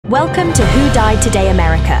Welcome to Who Died Today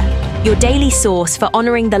America, your daily source for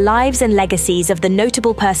honoring the lives and legacies of the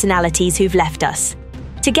notable personalities who've left us.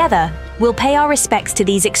 Together, we'll pay our respects to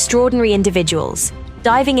these extraordinary individuals,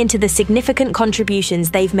 diving into the significant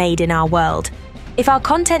contributions they've made in our world. If our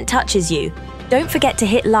content touches you, don't forget to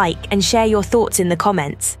hit like and share your thoughts in the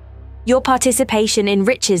comments. Your participation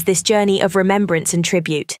enriches this journey of remembrance and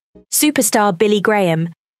tribute. Superstar Billy Graham,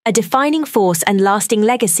 a defining force and lasting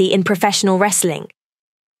legacy in professional wrestling.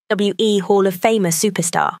 WWE Hall of Famer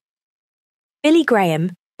superstar. Billy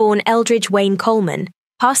Graham, born Eldridge Wayne Coleman,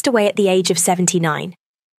 passed away at the age of 79.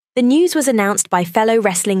 The news was announced by fellow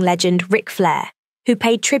wrestling legend Ric Flair, who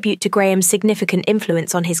paid tribute to Graham's significant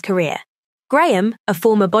influence on his career. Graham, a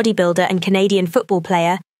former bodybuilder and Canadian football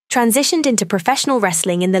player, transitioned into professional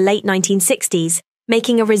wrestling in the late 1960s,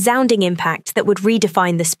 making a resounding impact that would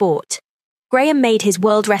redefine the sport. Graham made his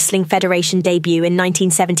World Wrestling Federation debut in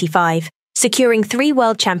 1975, securing 3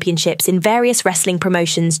 world championships in various wrestling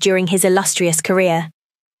promotions during his illustrious career.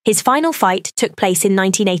 His final fight took place in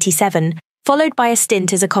 1987, followed by a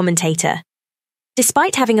stint as a commentator.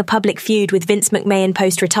 Despite having a public feud with Vince McMahon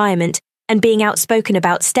post-retirement and being outspoken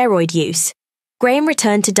about steroid use, Graham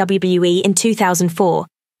returned to WWE in 2004,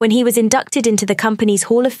 when he was inducted into the company's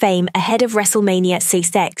Hall of Fame ahead of WrestleMania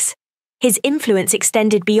 6X. His influence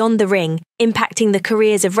extended beyond the ring, impacting the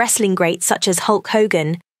careers of wrestling greats such as Hulk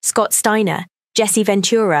Hogan, Scott Steiner, Jesse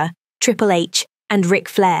Ventura, Triple H, and Ric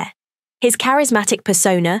Flair. His charismatic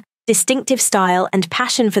persona, distinctive style, and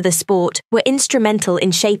passion for the sport were instrumental in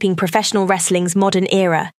shaping professional wrestling's modern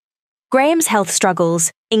era. Graham's health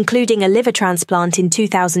struggles, including a liver transplant in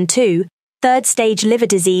 2002, third-stage liver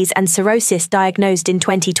disease and cirrhosis diagnosed in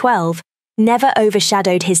 2012, never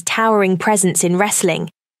overshadowed his towering presence in wrestling.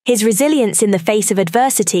 His resilience in the face of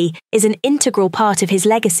adversity is an integral part of his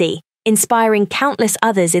legacy, inspiring countless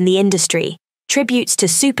others in the industry. Tributes to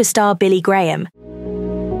superstar Billy Graham.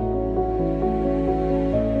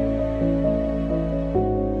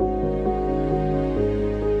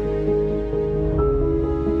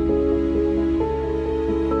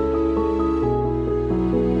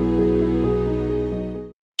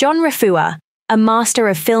 John Refoua, a master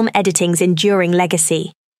of film editing's enduring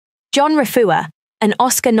legacy. John Refoua, an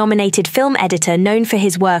Oscar-nominated film editor known for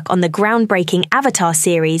his work on the groundbreaking Avatar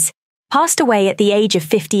series, passed away at the age of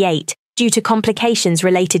 58 due to complications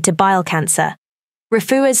related to bile cancer.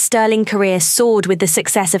 Refoua's sterling career soared with the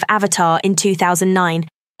success of Avatar in 2009,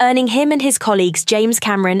 earning him and his colleagues James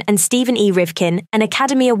Cameron and Stephen E. Rivkin an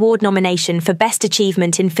Academy Award nomination for Best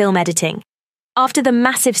Achievement in Film Editing. After the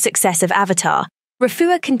massive success of Avatar,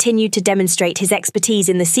 Refoua continued to demonstrate his expertise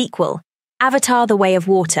in the sequel, Avatar: The Way of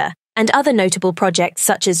Water, and other notable projects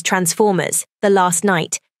such as Transformers, The Last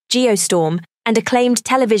Knight, Geostorm, and acclaimed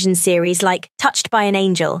television series like Touched by an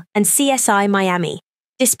Angel and CSI Miami.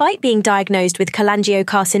 Despite being diagnosed with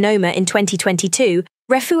cholangiocarcinoma in 2022,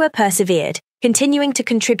 Refoua persevered, continuing to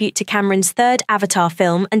contribute to Cameron's third Avatar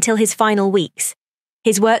film until his final weeks.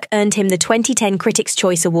 His work earned him the 2010 Critics'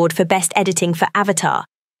 Choice Award for Best Editing for Avatar,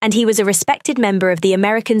 and he was a respected member of the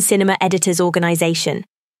American Cinema Editors Organization.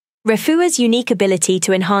 Refoua's unique ability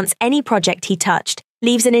to enhance any project he touched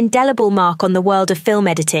leaves an indelible mark on the world of film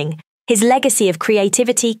editing. His legacy of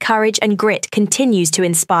creativity, courage, and grit continues to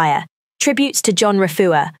inspire. Tributes to John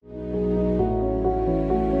Refoua.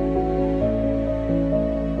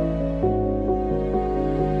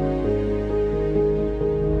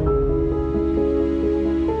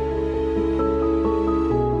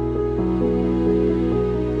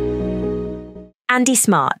 Andy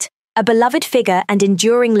Smart, a beloved figure and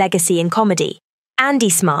enduring legacy in comedy.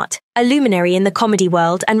 Andy Smart, a luminary in the comedy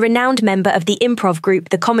world and renowned member of the improv group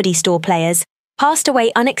The Comedy Store Players, passed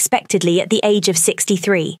away unexpectedly at the age of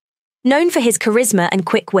 63. Known for his charisma and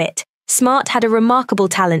quick wit, Smart had a remarkable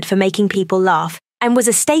talent for making people laugh and was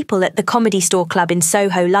a staple at the Comedy Store Club in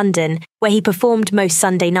Soho, London, where he performed most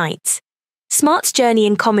Sunday nights. Smart's journey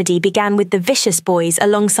in comedy began with the Vicious Boys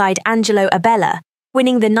alongside Angelo Abella,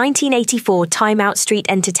 winning the 1984 Time Out Street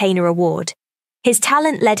Entertainer Award. His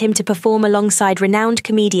talent led him to perform alongside renowned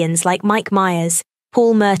comedians like Mike Myers,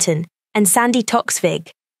 Paul Merton, and Sandy Toksvig,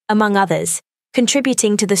 among others,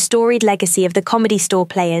 contributing to the storied legacy of the Comedy Store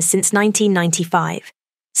Players since 1995.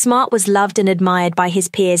 Smart was loved and admired by his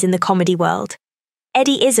peers in the comedy world.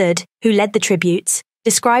 Eddie Izzard, who led the tributes,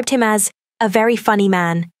 described him as a very funny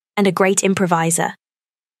man and a great improviser.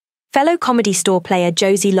 Fellow Comedy Store player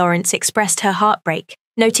Josie Lawrence expressed her heartbreak,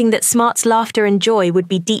 noting that Smart's laughter and joy would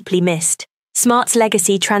be deeply missed. Smart's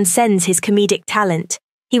legacy transcends his comedic talent.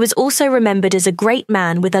 He was also remembered as a great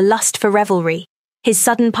man with a lust for revelry. His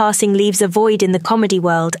sudden passing leaves a void in the comedy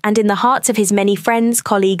world and in the hearts of his many friends,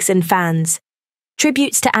 colleagues, and fans.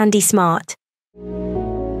 Tributes to Andy Smart.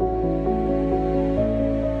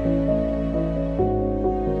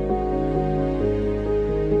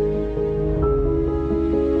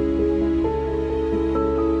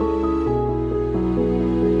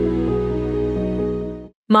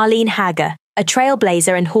 Marlene Hagge, a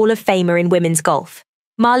trailblazer and Hall of Famer in women's golf.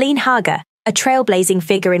 Marlene Hagge, a trailblazing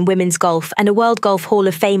figure in women's golf and a World Golf Hall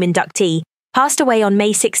of Fame inductee, passed away on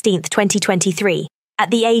May 16, 2023,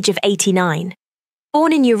 at the age of 89.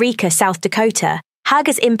 Born in Eureka, South Dakota,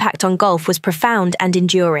 Hagge's impact on golf was profound and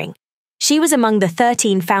enduring. She was among the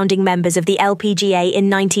 13 founding members of the LPGA in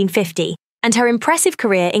 1950, and her impressive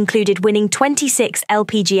career included winning 26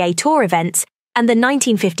 LPGA Tour events and the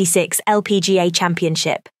 1956 LPGA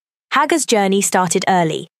Championship. Hagge's journey started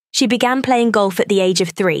early. She began playing golf at the age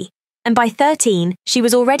of 3, and by 13, she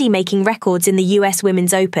was already making records in the US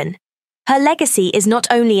Women's Open. Her legacy is not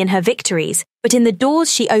only in her victories, but in the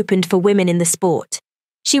doors she opened for women in the sport.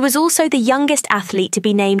 She was also the youngest athlete to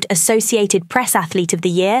be named Associated Press Athlete of the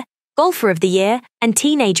Year, Golfer of the Year, and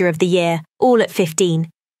Teenager of the Year, all at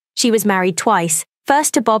 15. She was married twice,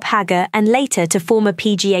 first to Bob Hagge and later to former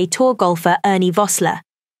PGA Tour golfer Ernie Vossler.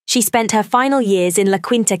 She spent her final years in La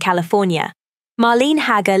Quinta, California. Marlene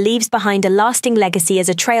Hagge leaves behind a lasting legacy as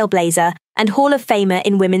a trailblazer and Hall of Famer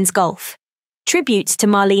in women's golf. Tributes to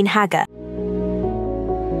Marlene Hagge.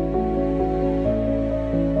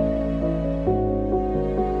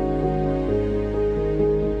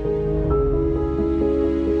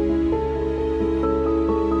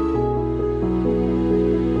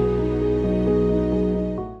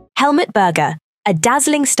 Helmut Berger, a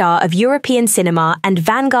dazzling star of European cinema and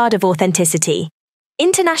vanguard of authenticity.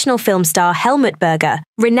 International film star Helmut Berger,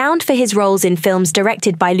 renowned for his roles in films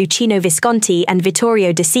directed by Luchino Visconti and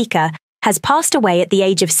Vittorio De Sica, has passed away at the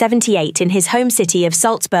age of 78 in his home city of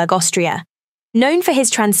Salzburg, Austria. Known for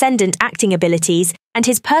his transcendent acting abilities and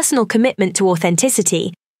his personal commitment to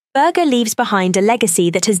authenticity, Berger leaves behind a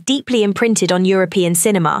legacy that has deeply imprinted on European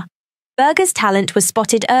cinema. Berger's talent was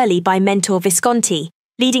spotted early by mentor Visconti,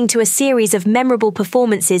 leading to a series of memorable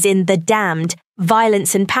performances in The Damned,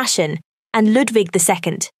 Violence and Passion, and Ludwig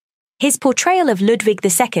II. His portrayal of Ludwig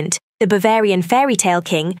II, the Bavarian fairy tale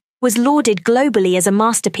king, was lauded globally as a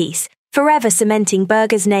masterpiece, forever cementing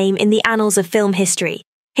Berger's name in the annals of film history.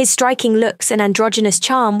 His striking looks and androgynous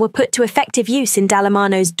charm were put to effective use in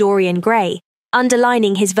Dallamano's Dorian Gray,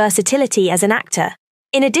 underlining his versatility as an actor.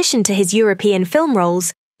 In addition to his European film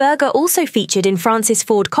roles, Berger also featured in Francis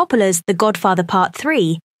Ford Coppola's The Godfather Part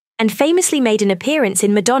 3, and famously made an appearance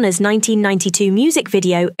in Madonna's 1992 music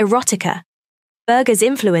video Erotica. Berger's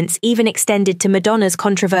influence even extended to Madonna's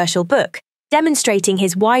controversial book, demonstrating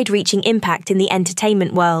his wide-reaching impact in the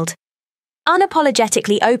entertainment world.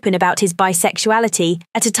 Unapologetically open about his bisexuality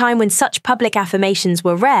at a time when such public affirmations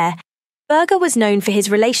were rare, Berger was known for his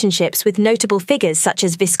relationships with notable figures such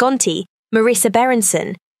as Visconti, Marisa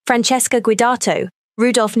Berenson, Francesca Guidato,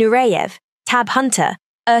 Rudolf Nureyev, Tab Hunter,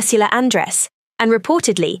 Ursula Andress, and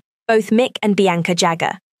reportedly, both Mick and Bianca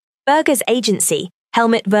Jagger. Berger's agency,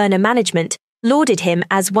 Helmut Werner Management, lauded him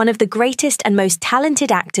as one of the greatest and most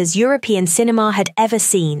talented actors European cinema had ever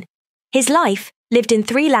seen. His life, lived in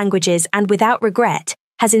 3 languages and without regret,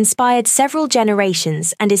 has inspired several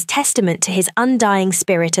generations and is testament to his undying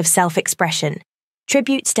spirit of self-expression.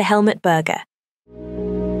 Tributes to Helmut Berger.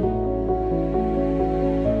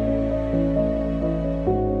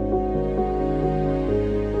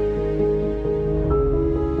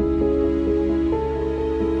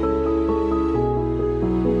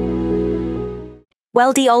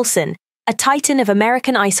 Weldy Olson, a titan of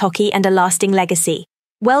American ice hockey and a lasting legacy.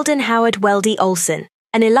 Weldon Howard Weldy Olson,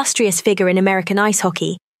 an illustrious figure in American ice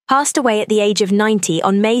hockey, passed away at the age of 90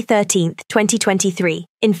 on May 13, 2023,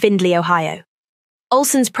 in Findlay, Ohio.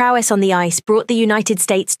 Olson's prowess on the ice brought the United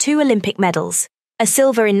States 2 Olympic medals, a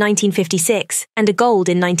silver in 1956 and a gold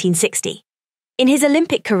in 1960. In his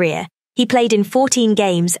Olympic career, he played in 14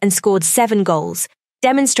 games and scored 7 goals,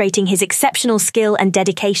 demonstrating his exceptional skill and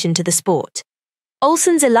dedication to the sport.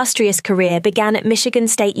 Olson's illustrious career began at Michigan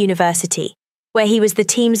State University, where he was the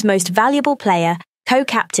team's most valuable player,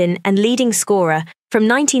 co-captain, and leading scorer from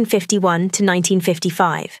 1951 to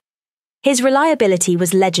 1955. His reliability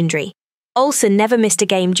was legendary. Olson never missed a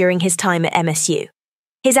game during his time at MSU.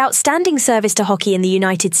 His outstanding service to hockey in the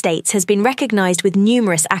United States has been recognized with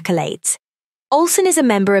numerous accolades. Olson is a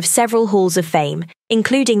member of several halls of fame,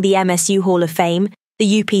 including the MSU Hall of Fame,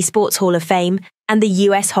 the UP Sports Hall of Fame, and the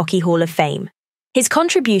US Hockey Hall of Fame. His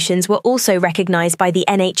contributions were also recognized by the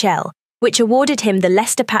NHL, which awarded him the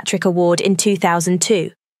Lester Patrick Award in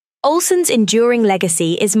 2002. Olson's enduring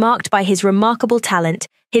legacy is marked by his remarkable talent,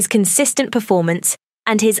 his consistent performance,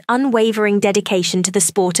 and his unwavering dedication to the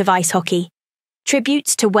sport of ice hockey.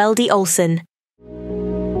 Tributes to Weldy Olsen.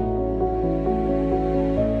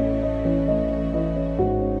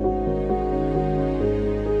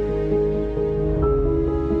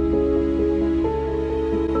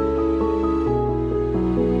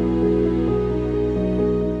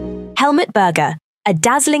 Helmut Berger, a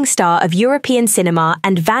dazzling star of European cinema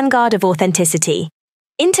and vanguard of authenticity.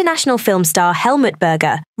 International film star Helmut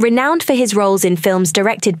Berger, renowned for his roles in films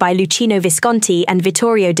directed by Luchino Visconti and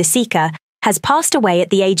Vittorio De Sica, has passed away at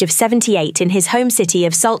the age of 78 in his home city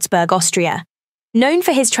of Salzburg, Austria. Known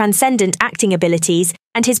for his transcendent acting abilities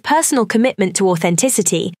and his personal commitment to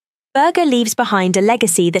authenticity, Berger leaves behind a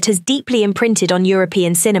legacy that has deeply imprinted on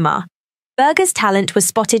European cinema. Berger's talent was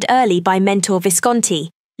spotted early by mentor Visconti,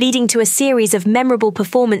 leading to a series of memorable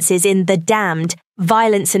performances in The Damned,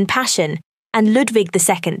 Violence and Passion, and Ludwig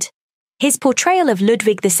II. His portrayal of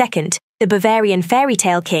Ludwig II, the Bavarian fairy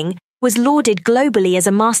tale king, was lauded globally as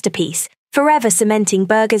a masterpiece, forever cementing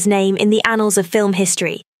Berger's name in the annals of film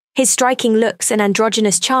history. His striking looks and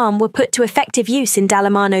androgynous charm were put to effective use in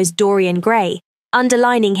Dallamano's Dorian Gray,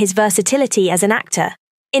 underlining his versatility as an actor.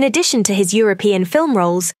 In addition to his European film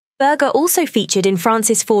roles, Berger also featured in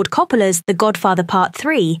Francis Ford Coppola's The Godfather Part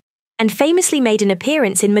 3 and famously made an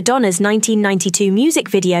appearance in Madonna's 1992 music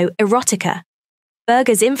video Erotica.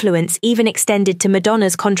 Berger's influence even extended to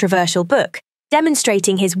Madonna's controversial book,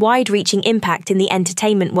 demonstrating his wide-reaching impact in the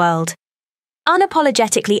entertainment world.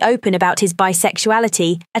 Unapologetically open about his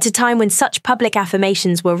bisexuality at a time when such public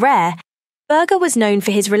affirmations were rare, Berger was known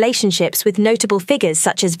for his relationships with notable figures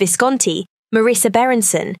such as Visconti, Marisa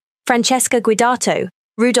Berenson, Francesca Guidato,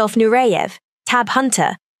 Rudolf Nureyev, Tab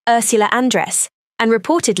Hunter, Ursula Andress, and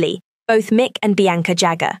reportedly, both Mick and Bianca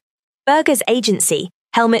Jagger. Berger's agency,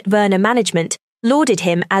 Helmut Werner Management, lauded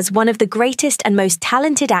him as one of the greatest and most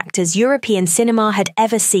talented actors European cinema had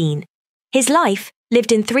ever seen. His life,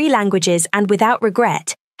 lived in 3 languages and without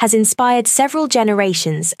regret, has inspired several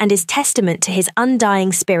generations and is testament to his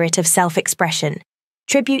undying spirit of self-expression.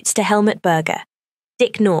 Tributes to Helmut Berger.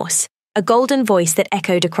 Dick Norse, a golden voice that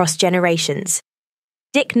echoed across generations.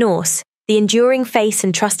 Dick Norse, the enduring face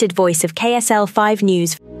and trusted voice of KSL 5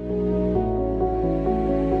 News.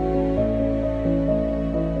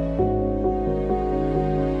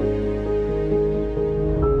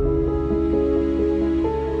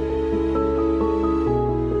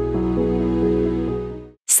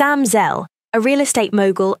 Sam Zell, a real estate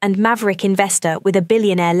mogul and maverick investor with a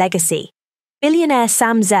billionaire legacy. Billionaire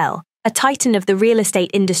Sam Zell, a titan of the real estate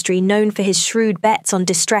industry known for his shrewd bets on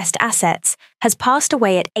distressed assets, has passed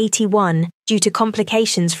away at 81 due to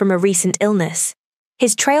complications from a recent illness.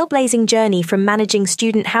 His trailblazing journey from managing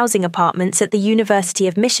student housing apartments at the University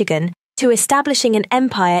of Michigan to establishing an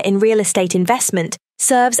empire in real estate investment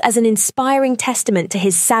serves as an inspiring testament to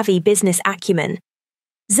his savvy business acumen.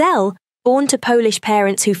 Zell, born to Polish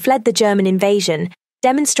parents who fled the German invasion,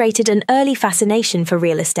 demonstrated an early fascination for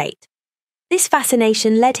real estate. This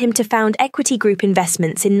fascination led him to found Equity Group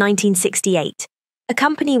Investments in 1968, a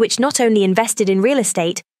company which not only invested in real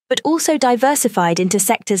estate, but also diversified into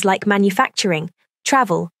sectors like manufacturing,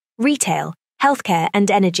 travel, retail, healthcare,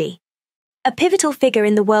 and energy. A pivotal figure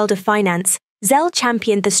in the world of finance, Zell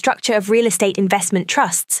championed the structure of real estate investment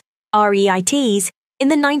trusts, REITs, in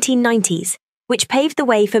the 1990s, which paved the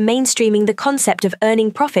way for mainstreaming the concept of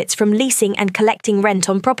earning profits from leasing and collecting rent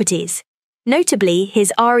on properties. Notably,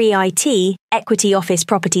 his REIT, Equity Office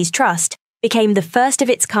Properties Trust, became the first of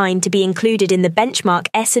its kind to be included in the benchmark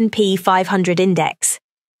S&P 500 index.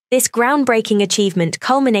 This groundbreaking achievement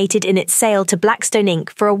culminated in its sale to Blackstone Inc.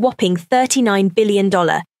 for a whopping $39 billion,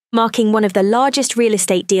 marking one of the largest real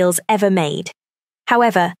estate deals ever made.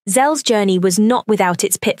 However, Zell's journey was not without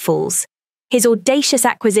its pitfalls. His audacious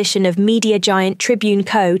acquisition of media giant Tribune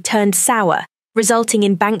Co. turned sour, resulting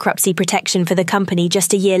in bankruptcy protection for the company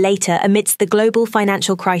just a year later amidst the global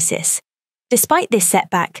financial crisis. Despite this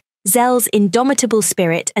setback, Zell's indomitable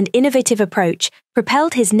spirit and innovative approach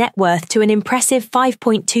propelled his net worth to an impressive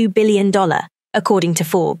 $5.2 billion, according to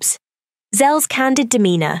Forbes. Zell's candid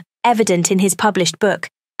demeanor, evident in his published book,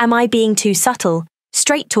 Am I Being Too Subtle?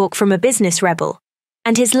 Straight Talk from a Business Rebel,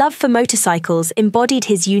 and his love for motorcycles embodied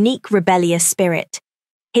his unique rebellious spirit.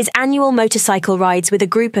 His annual motorcycle rides with a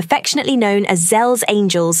group affectionately known as Zell's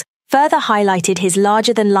Angels further highlighted his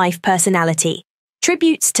larger-than-life personality.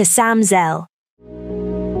 Tributes to Sam Zell.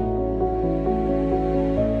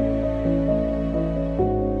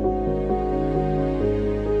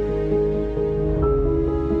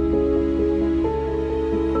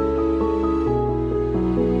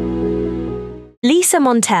 Lisa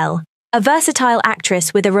Montel, a versatile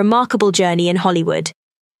actress with a remarkable journey in Hollywood.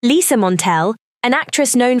 Lisa Montel, An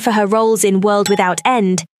actress known for her roles in World Without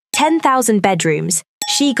End, 10,000 Bedrooms,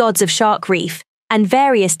 She Gods of Shark Reef, and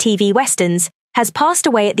various TV westerns, has passed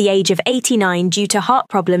away at the age of 89 due to heart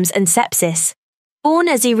problems and sepsis. Born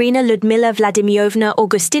as Irina Ludmila Vladimirovna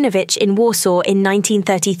Augustinovich in Warsaw in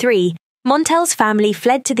 1933, Montel's family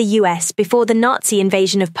fled to the US before the Nazi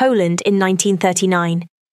invasion of Poland in 1939.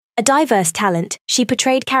 A diverse talent, she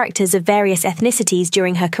portrayed characters of various ethnicities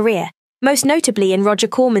during her career, most notably in Roger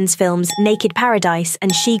Corman's films Naked Paradise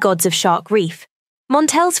and She Gods of Shark Reef.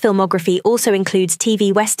 Montel's filmography also includes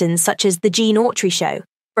TV westerns such as The Gene Autry Show,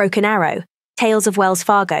 Broken Arrow, Tales of Wells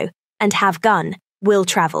Fargo, and Have Gun, Will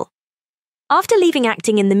Travel. After leaving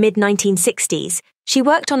acting in the mid-1960s, she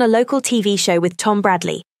worked on a local TV show with Tom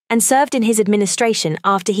Bradley and served in his administration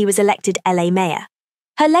after he was elected LA mayor.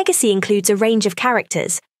 Her legacy includes a range of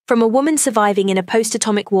characters, from a woman surviving in a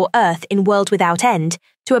post-atomic war Earth in World Without End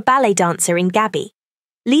to a ballet dancer in Gabby.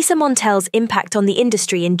 Lisa Montel's impact on the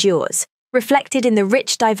industry endures, reflected in the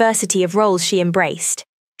rich diversity of roles she embraced.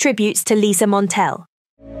 Tributes to Lisa Montel.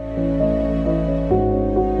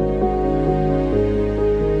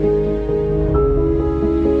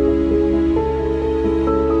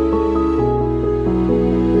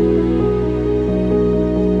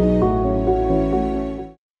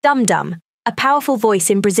 Dum Dum, a powerful voice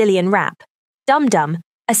in Brazilian rap. Dum Dum,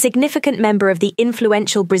 a significant member of the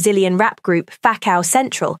influential Brazilian rap group Facao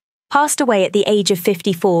Central, passed away at the age of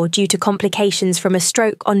 54 due to complications from a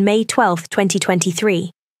stroke on May 12,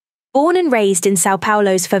 2023. Born and raised in São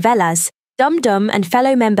Paulo's favelas, Dum Dum and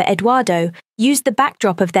fellow member Eduardo used the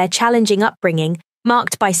backdrop of their challenging upbringing,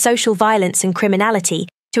 marked by social violence and criminality,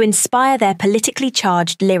 to inspire their politically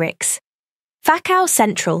charged lyrics. Facao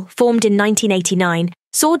Central, formed in 1989,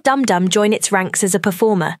 saw Dum Dum join its ranks as a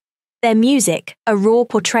performer. Their music, a raw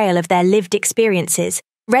portrayal of their lived experiences,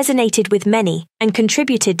 resonated with many and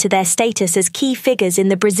contributed to their status as key figures in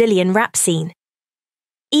the Brazilian rap scene.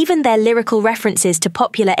 Even their lyrical references to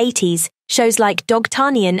popular 80s shows like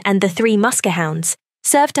Dogtanian and The Three Muskehounds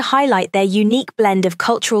serve to highlight their unique blend of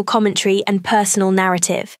cultural commentary and personal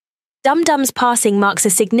narrative. Dum Dum's passing marks a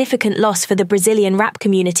significant loss for the Brazilian rap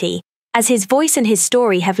community, as his voice and his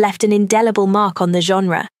story have left an indelible mark on the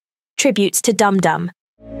genre. Tributes to Dum Dum.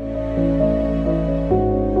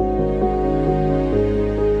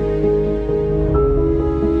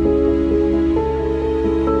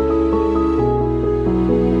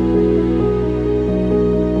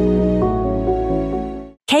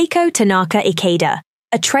 Keiko Tanaka Ikeda,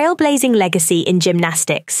 a trailblazing legacy in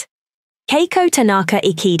gymnastics. Keiko Tanaka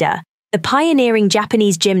Ikeda, the pioneering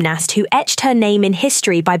Japanese gymnast who etched her name in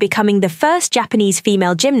history by becoming the first Japanese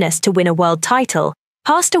female gymnast to win a world title,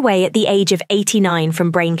 passed away at the age of 89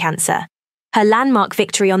 from brain cancer. Her landmark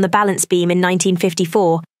victory on the balance beam in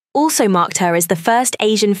 1954 also marked her as the first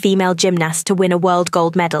Asian female gymnast to win a world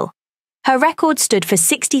gold medal. Her record stood for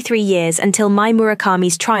 63 years until Mai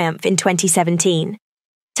Murakami's triumph in 2017.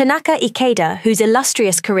 Tanaka Ikeda, whose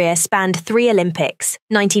illustrious career spanned 3 Olympics,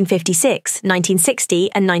 1956, 1960,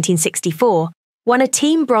 and 1964, won a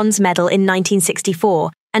team bronze medal in 1964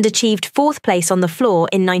 and achieved 4th place on the floor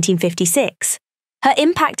in 1956. Her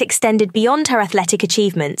impact extended beyond her athletic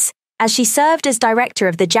achievements, as she served as director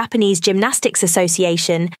of the Japanese Gymnastics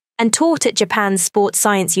Association and taught at Japan's Sports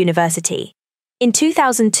Science University. In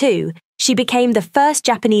 2002, she became the first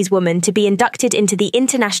Japanese woman to be inducted into the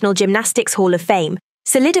International Gymnastics Hall of Fame,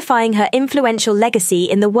 solidifying her influential legacy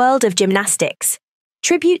in the world of gymnastics.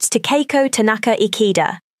 Tributes to Keiko Tanaka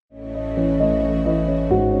Ikeda.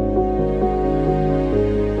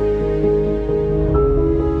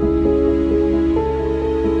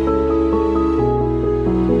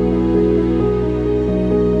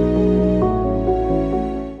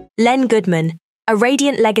 Len Goodman, a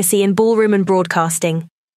radiant legacy in ballroom and broadcasting.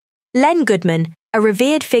 Len Goodman, a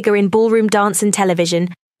revered figure in ballroom dance and television,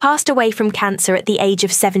 passed away from cancer at the age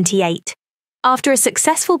of 78. After a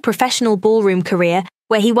successful professional ballroom career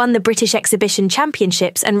where he won the British Exhibition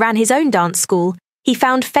Championships and ran his own dance school, he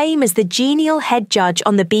found fame as the genial head judge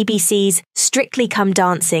on the BBC's Strictly Come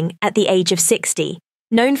Dancing at the age of 60.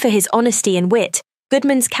 Known for his honesty and wit,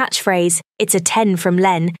 Goodman's catchphrase, "It's a 10 from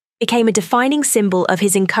Len," became a defining symbol of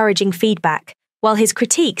his encouraging feedback, while his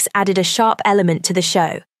critiques added a sharp element to the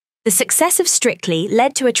show. The success of Strictly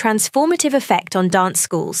led to a transformative effect on dance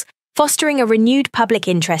schools, fostering a renewed public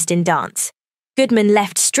interest in dance. Goodman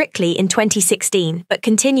left Strictly in 2016 but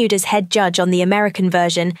continued as head judge on the American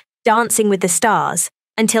version, Dancing with the Stars,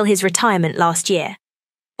 until his retirement last year.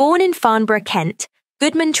 Born in Farnborough, Kent,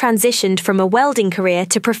 Goodman transitioned from a welding career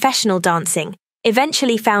to professional dancing,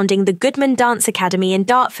 eventually founding the Goodman Dance Academy in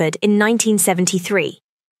Dartford in 1973.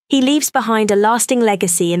 He leaves behind a lasting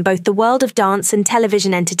legacy in both the world of dance and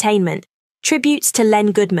television entertainment. Tributes to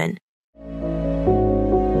Len Goodman.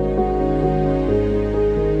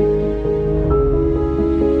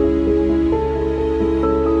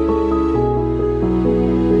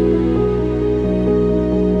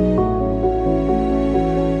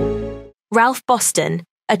 Ralph Boston,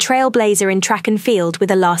 a trailblazer in track and field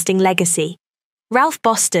with a lasting legacy. Ralph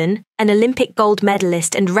Boston, an Olympic gold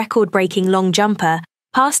medalist and record-breaking long jumper,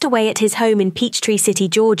 passed away at his home in Peachtree City,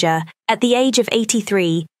 Georgia, at the age of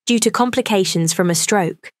 83 due to complications from a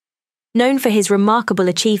stroke. Known for his remarkable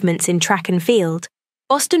achievements in track and field,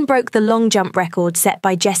 Boston broke the long jump record set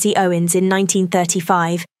by Jesse Owens in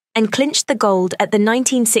 1935 and clinched the gold at the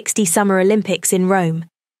 1960 Summer Olympics in Rome.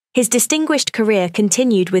 His distinguished career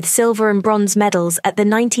continued with silver and bronze medals at the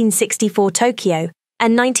 1964 Tokyo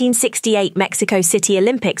and 1968 Mexico City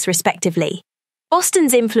Olympics, respectively.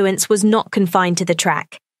 Boston's influence was not confined to the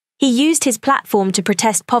track. He used his platform to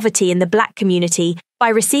protest poverty in the black community by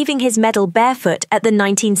receiving his medal barefoot at the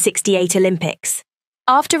 1968 Olympics.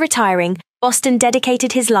 After retiring, Boston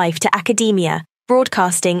dedicated his life to academia,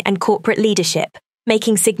 broadcasting, and corporate leadership,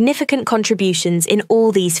 making significant contributions in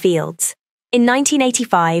all these fields. In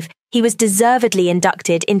 1985, he was deservedly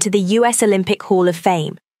inducted into the U.S. Olympic Hall of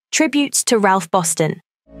Fame. Tributes to Ralph Boston.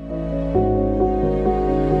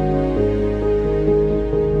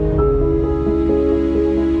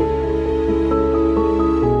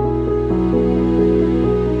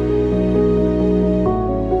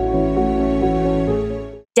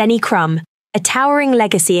 Denny Crum, a towering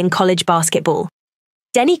legacy in college basketball.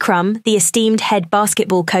 Denny Crum, the esteemed head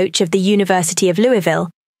basketball coach of the University of Louisville,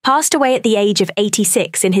 passed away at the age of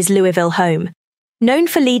 86 in his Louisville home. Known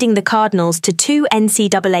for leading the Cardinals to 2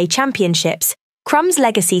 NCAA championships, Crum's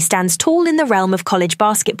legacy stands tall in the realm of college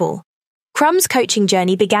basketball. Crum's coaching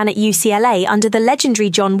journey began at UCLA under the legendary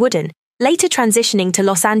John Wooden, later transitioning to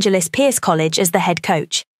Los Angeles Pierce College as the head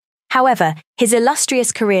coach. However, his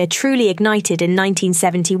illustrious career truly ignited in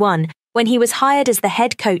 1971 when he was hired as the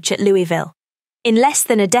head coach at Louisville. In less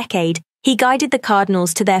than a decade, he guided the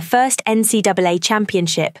Cardinals to their first NCAA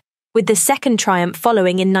championship, with the second triumph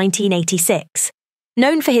following in 1986.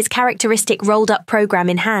 Known for his characteristic rolled-up program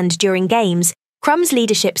in hand during games, Crum's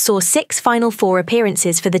leadership saw 6 Final Four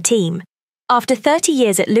appearances for the team. After 30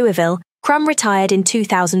 years at Louisville, Crum retired in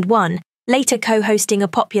 2001, later co-hosting a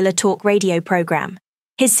popular talk radio program.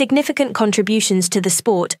 His significant contributions to the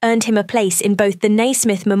sport earned him a place in both the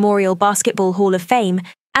Naismith Memorial Basketball Hall of Fame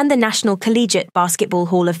and the National Collegiate Basketball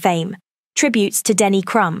Hall of Fame. Tributes to Denny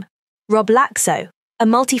Crum. Rob Laxo, a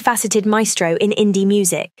multifaceted maestro in indie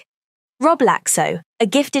music. Rob Laxo, a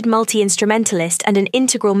gifted multi-instrumentalist and an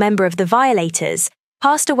integral member of the Violators,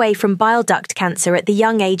 passed away from bile duct cancer at the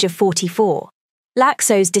young age of 44.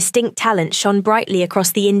 Laxo's distinct talent shone brightly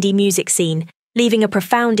across the indie music scene, leaving a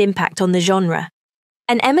profound impact on the genre.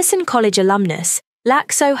 An Emerson College alumnus,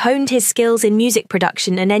 Laxo honed his skills in music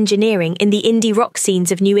production and engineering in the indie rock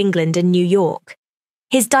scenes of New England and New York.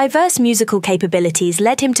 His diverse musical capabilities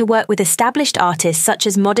led him to work with established artists such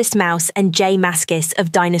as Modest Mouse and Jay Mascis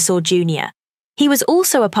of Dinosaur Jr. He was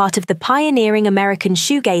also a part of the pioneering American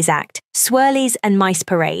shoegaze act, Swirlies and Mice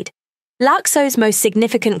Parade. Laxo's most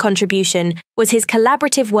significant contribution was his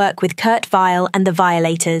collaborative work with Kurt Vile and the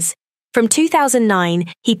Violators. From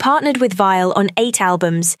 2009, he partnered with Vile on 8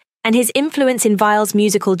 albums, and his influence in Vile's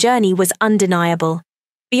musical journey was undeniable.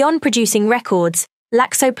 Beyond producing records,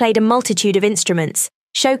 Laxo played a multitude of instruments,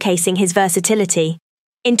 showcasing his versatility.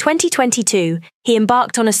 In 2022, he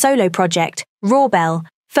embarked on a solo project, Rawbell,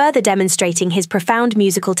 further demonstrating his profound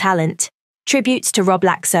musical talent. Tributes to Rob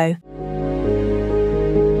Laxo.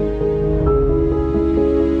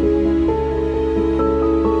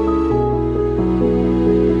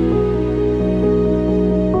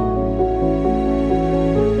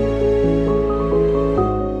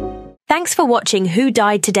 Thanks for watching Who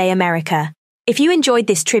Died Today America. If you enjoyed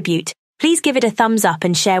this tribute, please give it a thumbs up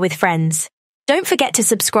and share with friends. Don't forget to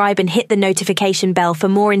subscribe and hit the notification bell for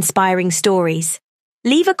more inspiring stories.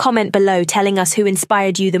 Leave a comment below telling us who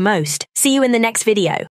inspired you the most. See you in the next video.